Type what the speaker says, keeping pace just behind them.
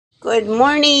Good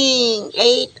morning,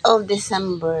 8th of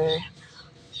December.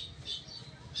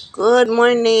 Good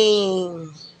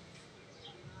morning,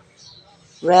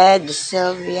 red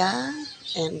salvia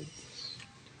and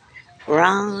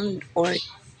round or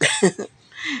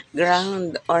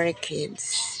ground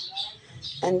orchids.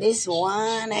 And this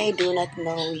one, I do not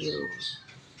know you.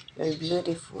 You're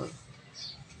beautiful.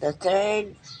 The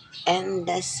third and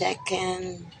the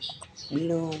second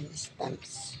bloom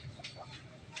stems.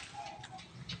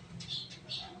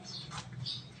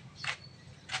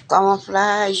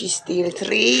 Camouflage is still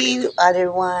three. Other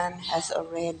one has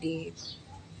already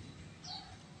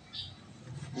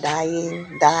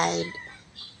died.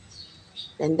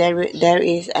 Then there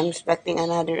is, I'm expecting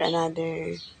another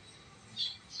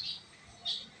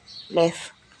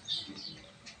left.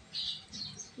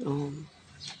 No,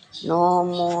 no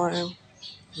more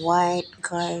white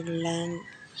garland.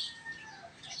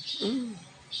 Mm,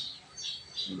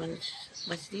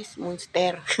 what's this?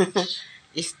 Monster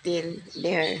is still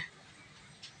there.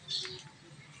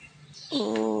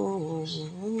 Oh,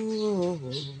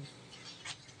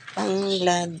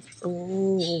 panglad.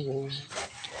 Oh,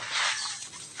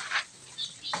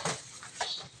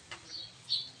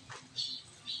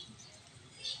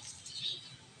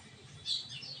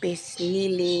 peace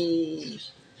lily.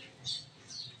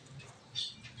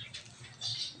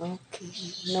 Okay,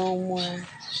 no more.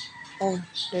 Oh,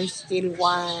 there's still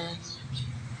one.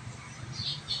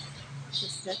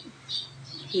 What's that?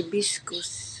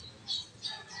 Hibiscus.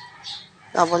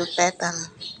 Double petal.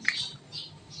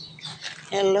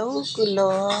 Hello,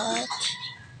 kulot.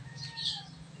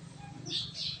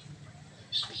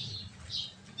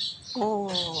 Oh,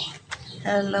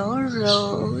 hello,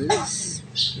 Rose.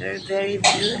 You're very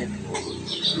beautiful.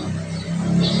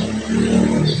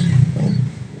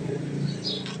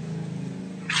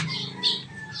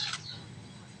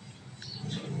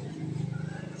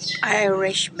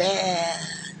 Irish Bell.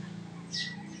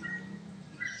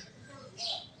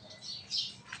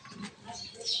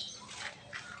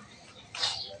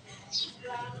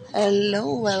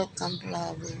 Hello, welcome,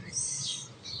 flowers.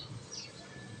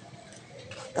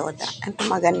 Toda. Ito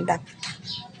maganda.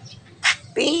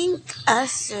 Pink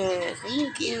Acer.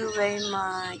 Thank you very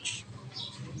much.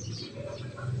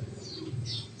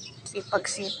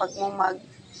 Sipag-sipag mo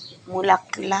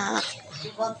magmulaklak.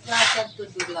 You want Flasher to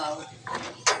do loud?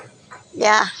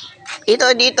 Yeah.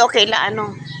 Ito dito kaila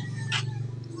ano.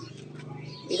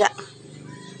 Diga.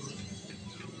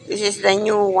 This is the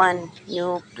new one.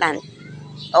 New plant.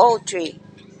 Oh, tree.